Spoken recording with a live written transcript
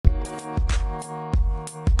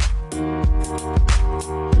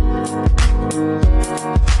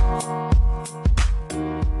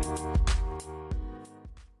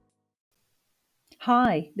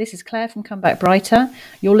Hi, this is Claire from Come Back Brighter.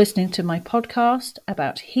 You're listening to my podcast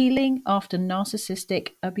about healing after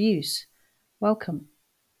narcissistic abuse. Welcome.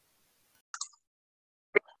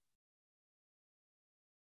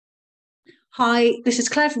 Hi, this is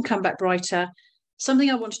Claire from Come Back Brighter. Something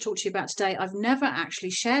I want to talk to you about today, I've never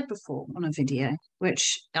actually shared before on a video,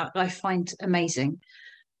 which I find amazing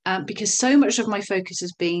because so much of my focus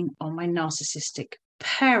has been on my narcissistic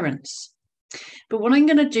parents. But what I'm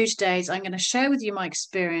going to do today is I'm going to share with you my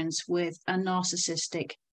experience with a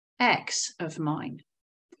narcissistic ex of mine.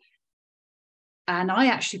 And I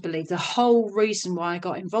actually believe the whole reason why I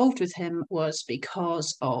got involved with him was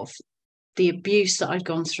because of the abuse that I'd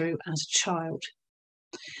gone through as a child.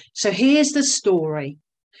 So here's the story.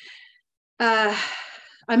 I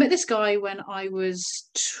met this guy when I was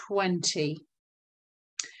 20.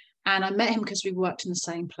 And I met him because we worked in the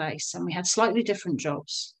same place and we had slightly different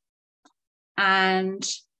jobs. And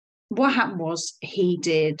what happened was he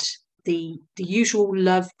did the usual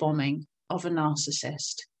love bombing of a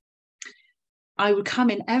narcissist. I would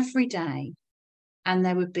come in every day and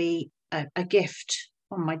there would be a gift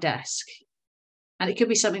on my desk. And it could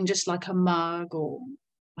be something just like a mug or,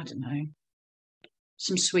 I don't know,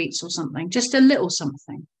 some sweets or something, just a little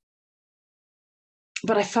something.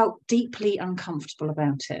 But I felt deeply uncomfortable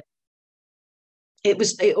about it.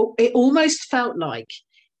 It almost felt like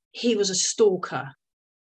he was a stalker.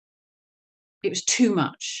 It was too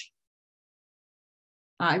much.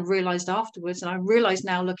 I realized afterwards, and I realize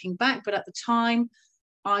now looking back, but at the time,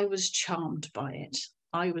 I was charmed by it.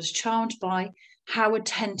 I was charmed by how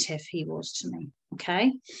attentive he was to me.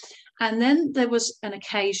 Okay. And then there was an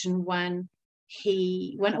occasion when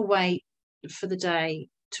he went away for the day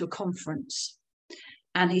to a conference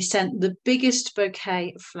and he sent the biggest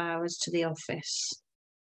bouquet of flowers to the office.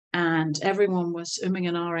 And everyone was umming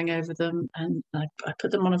and ahhing over them. And I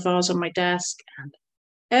put them on a vase on my desk. And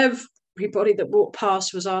everybody that walked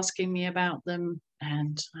past was asking me about them.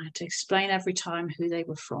 And I had to explain every time who they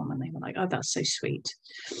were from. And they were like, oh, that's so sweet.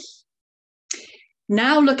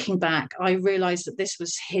 Now looking back, I realized that this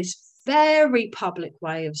was his very public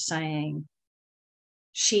way of saying,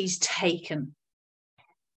 she's taken.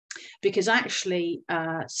 Because actually,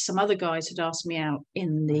 some other guys had asked me out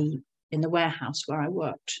in the warehouse where I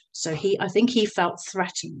worked. So I think he felt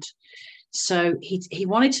threatened. So he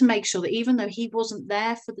wanted to make sure that even though he wasn't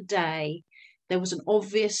there for the day, there was an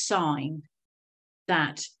obvious sign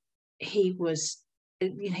that he was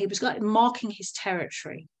like marking his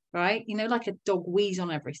territory, right? Like a dog wheeze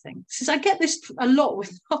on everything. Since I get this a lot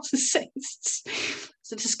with narcissists,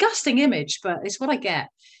 it's a disgusting image, but it's what I get.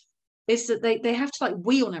 Is that they have to like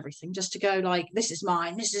wheel on everything just to go like, this is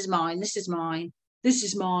mine, this is mine, this is mine, this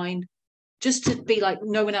is mine, just to be like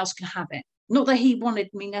no one else can have it. Not that he wanted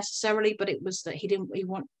me necessarily, but it was that he didn't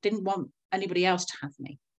want anybody else to have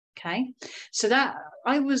me. Okay, so that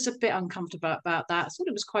I was a bit uncomfortable about that. I thought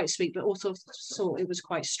it was quite sweet, but also thought it was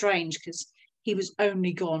quite strange because he was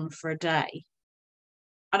only gone for a day.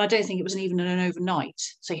 And I don't think it was even an overnight.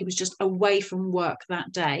 So he was just away from work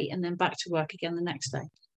that day and then back to work again the next day.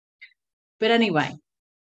 But anyway,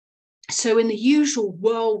 so in the usual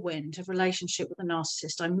whirlwind of relationship with a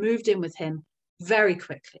narcissist, I moved in with him very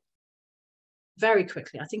quickly. Very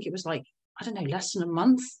quickly. I think it was like, I don't know, less than a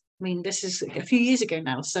month. I mean, this is a few years ago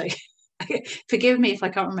now, so forgive me if I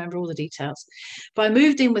can't remember all the details. But I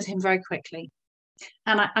moved in with him very quickly.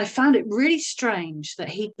 And I found it really strange that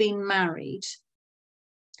he'd been married.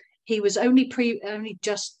 He was only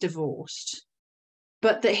just divorced.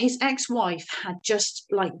 But that his ex-wife had just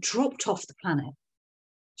like dropped off the planet.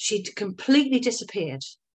 She'd completely disappeared.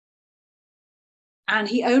 And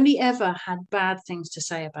he only ever had bad things to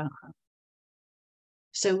say about her.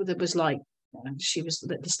 So there was like, she was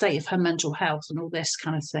the state of her mental health and all this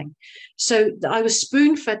kind of thing. So I was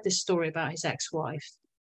spoon-fed this story about his ex-wife.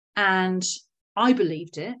 And I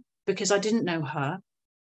believed it because I didn't know her.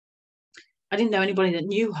 I didn't know anybody that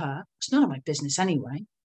knew her. It's none of my business anyway.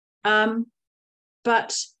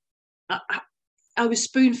 But I was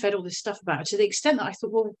spoon-fed all this stuff about her to the extent that I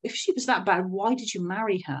thought, well, if she was that bad, why did you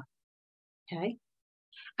marry her? Okay.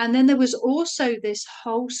 And then there was also this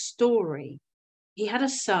whole story. He had a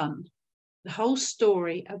son, the whole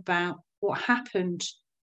story about what happened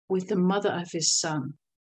with the mother of his son.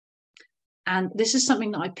 And this is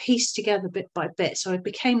something that I pieced together bit by bit. So I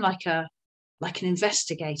became like an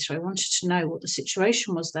investigator. I wanted to know what the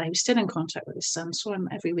situation was there. He was still in contact with his son, saw him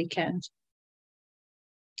every weekend.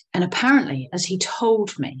 And apparently, as he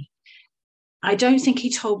told me, I don't think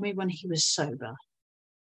he told me when he was sober.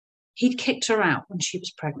 He'd kicked her out when she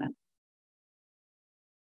was pregnant.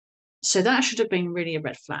 So that should have been really a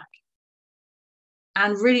red flag.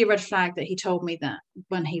 And really a red flag that he told me that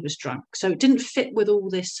when he was drunk. So it didn't fit with all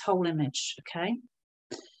this whole image, okay?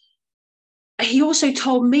 He also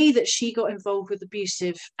told me that she got involved with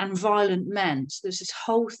abusive and violent men. So there's this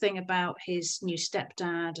whole thing about his new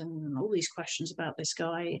stepdad and all these questions about this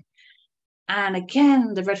guy. And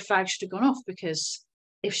again, the red flag should have gone off, because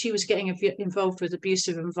if she was getting involved with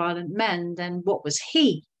abusive and violent men, then what was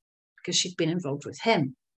he? Because she'd been involved with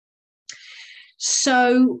him.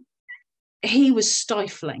 So he was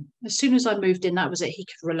stifling. As soon as I moved in, that was it. He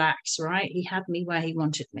could relax, right? He had me where he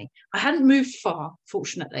wanted me. I hadn't moved far,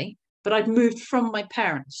 fortunately, but I'd moved from my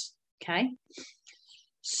parents. Okay.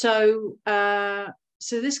 So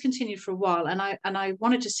this continued for a while, and I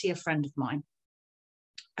wanted to see a friend of mine.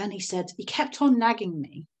 And he kept on nagging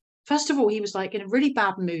me. First of all, he was like in a really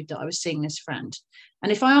bad mood that I was seeing this friend.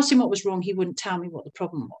 And if I asked him what was wrong, he wouldn't tell me what the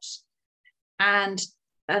problem was. And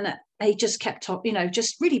he just kept on,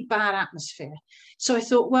 just really bad atmosphere. So I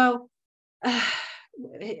thought, well,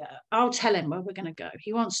 I'll tell him where we're going to go.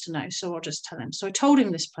 He wants to know, so I'll just tell him. So I told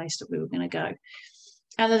him this place that we were going to go.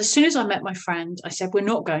 And then as soon as I met my friend, I said, we're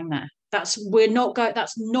not going there. That's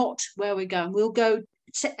not where we're going. We'll go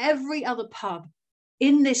to every other pub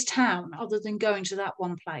in this town other than going to that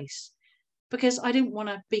one place, because I didn't want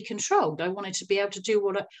to be controlled. I wanted to be able to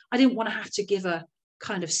do I didn't want to have to give a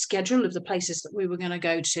kind of schedule of the places that we were going to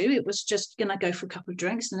go to. It was just going to go for a couple of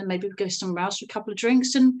drinks, and then maybe we'd go somewhere else for a couple of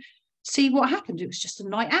drinks and see what happened. It was just a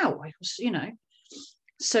night out. I was,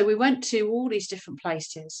 So we went to all these different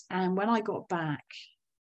places, and when I got back,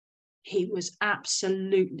 he was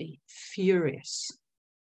absolutely furious.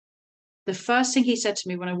 The first thing he said to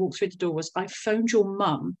me when I walked through the door was, I phoned your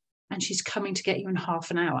mum and she's coming to get you in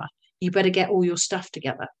half an hour. You better get all your stuff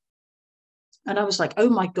together. And I was like, oh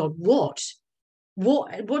my God, what?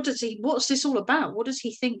 What's this all about? What does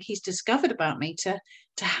he think he's discovered about me to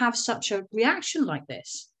have such a reaction like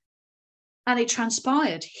this? And it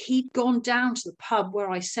transpired he'd gone down to the pub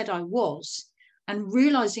where I said I was, and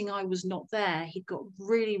realizing I was not there, he got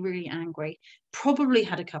really, really angry, probably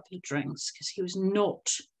had a couple of drinks, because he was not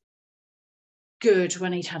good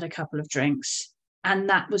when he'd had a couple of drinks. And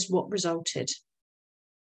that was what resulted.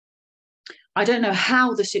 I don't know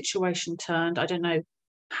how the situation turned. I don't know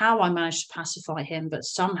how I managed to pacify him, but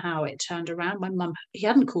somehow it turned around. My mum, he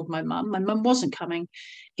hadn't called my mum. My mum wasn't coming.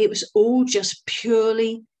 It was all just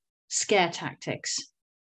purely scare tactics.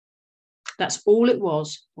 That's all it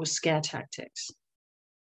was scare tactics.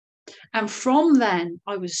 And from then,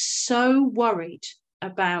 I was so worried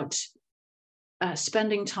about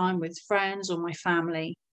spending time with friends or my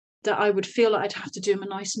family that I would feel like I'd have to do him a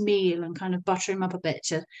nice meal and kind of butter him up a bit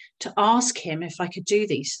to ask him if I could do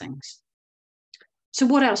these things. So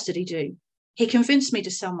what else did he do? He convinced me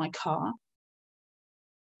to sell my car,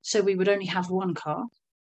 so we would only have one car,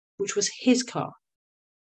 which was his car.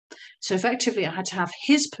 So effectively, I had to have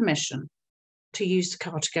his permission to use the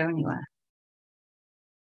car to go anywhere.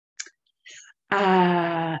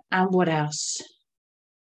 And what else?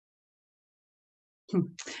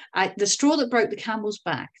 The straw that broke the camel's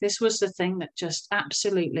back. This was the thing that just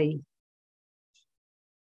absolutely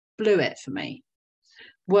blew it for me.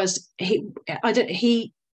 Was he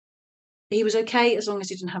was okay as long as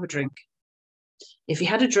he didn't have a drink. If he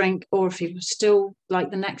had a drink, or if he was still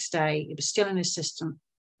like the next day, it was still in his system,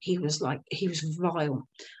 he was vile.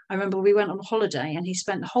 I remember we went on a holiday and he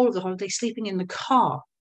spent the whole of the holiday sleeping in the car,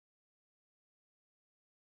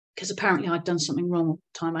 because apparently I'd done something wrong all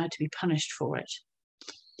the time. I had to be punished for it.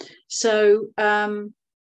 So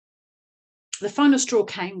the final straw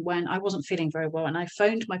came when I wasn't feeling very well, and I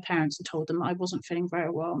phoned my parents and told them I wasn't feeling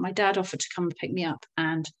very well. My dad offered to come and pick me up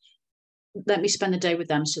and let me spend the day with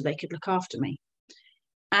them so they could look after me.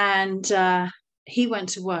 And he went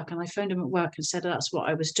to work, and I phoned him at work and said that's what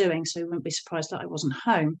I was doing, so he wouldn't be surprised that I wasn't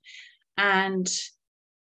home. And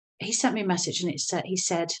he sent me a message, and he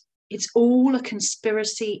said, it's all a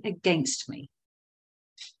conspiracy against me.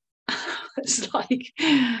 It's like,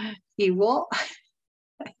 you what?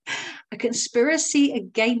 A conspiracy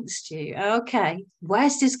against you? Okay,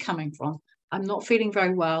 where's this coming from? I'm not feeling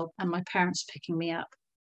very well, and my parents are picking me up.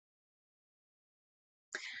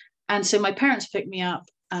 And so my parents picked me up.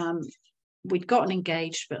 We'd gotten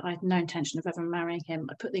engaged, but I had no intention of ever marrying him.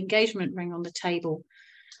 I put the engagement ring on the table,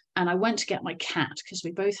 and I went to get my cat, because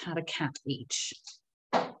we both had a cat each.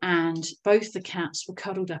 And both the cats were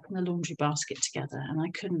cuddled up in the laundry basket together, and I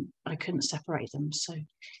couldn't separate them. So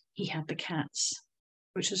he had the cats,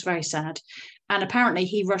 which was very sad. And apparently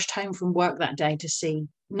he rushed home from work that day to see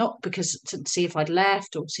if I'd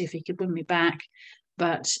left or see if he could win me back,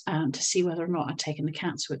 but to see whether or not I'd taken the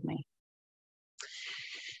cats with me.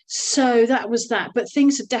 So that was that. But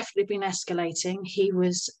things had definitely been escalating. He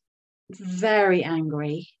was very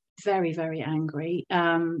angry, very, very angry.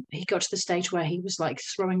 He got to the stage where he was like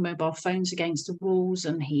throwing mobile phones against the walls,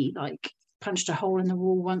 and he like punched a hole in the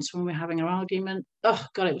wall once when we were having an argument. Oh,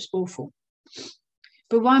 God, it was awful.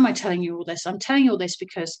 But why am I telling you all this? I'm telling you all this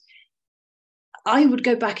because I would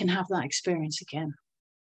go back and have that experience again.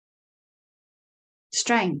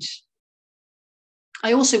 Strange.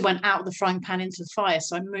 I also went out of the frying pan into the fire.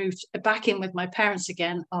 So I moved back in with my parents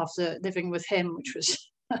again after living with him, which was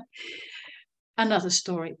another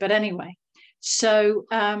story. But anyway, so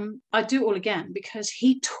I do it all again because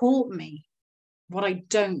he taught me what I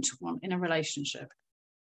don't want in a relationship.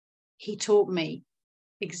 He taught me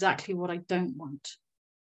exactly what I don't want.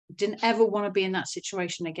 Didn't ever want to be in that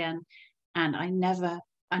situation again. And I never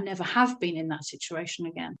have been in that situation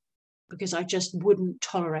again because I just wouldn't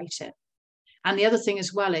tolerate it. And the other thing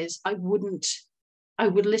as well is I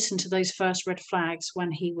would listen to those first red flags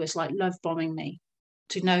when he was like love bombing me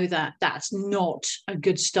to know that that's not a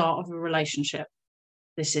good start of a relationship.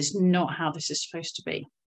 This is not how this is supposed to be.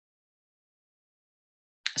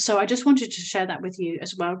 So I just wanted to share that with you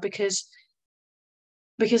as well, because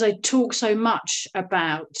I talk so much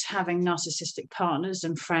about having narcissistic partners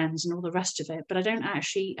and friends and all the rest of it, but I don't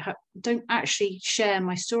actually share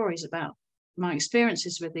my stories about my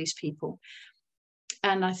experiences with these people.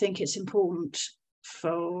 And I think it's important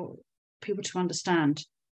for people to understand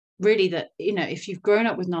really that, you know, if you've grown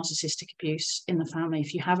up with narcissistic abuse in the family,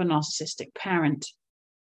 if you have a narcissistic parent,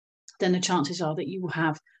 then the chances are that you will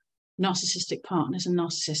have narcissistic partners and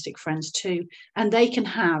narcissistic friends too. And they can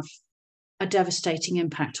have a devastating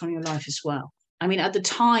impact on your life as well. I mean, at the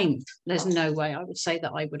time, there's no way I would say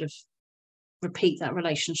that I would have repeat that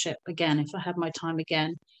relationship again if I had my time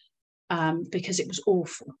again, because it was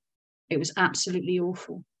awful. It was absolutely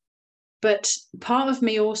awful. But part of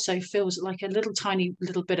me also feels like a tiny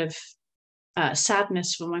little bit of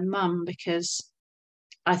sadness for my mum, because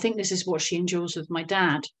I think this is what she endures with my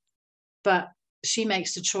dad. But she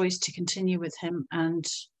makes the choice to continue with him, and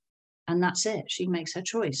that's it. She makes her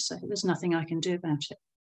choice. So there's nothing I can do about it.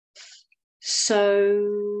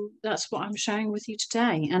 So that's what I'm sharing with you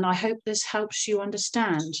today. And I hope this helps you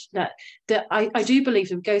understand that I do believe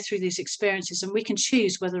that we go through these experiences and we can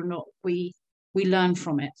choose whether or not we learn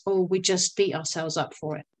from it, or we just beat ourselves up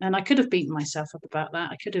for it. And I could have beaten myself up about that.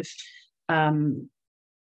 I could have,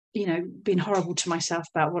 been horrible to myself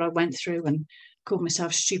about what I went through and called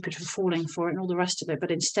myself stupid for falling for it and all the rest of it. But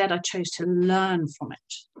instead, I chose to learn from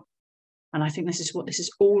it. And I think this is what this is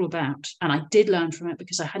all about. And I did learn from it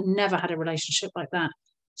because I had never had a relationship like that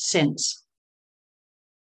since.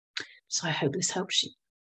 So I hope this helps you.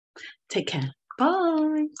 Take care.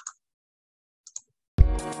 Bye.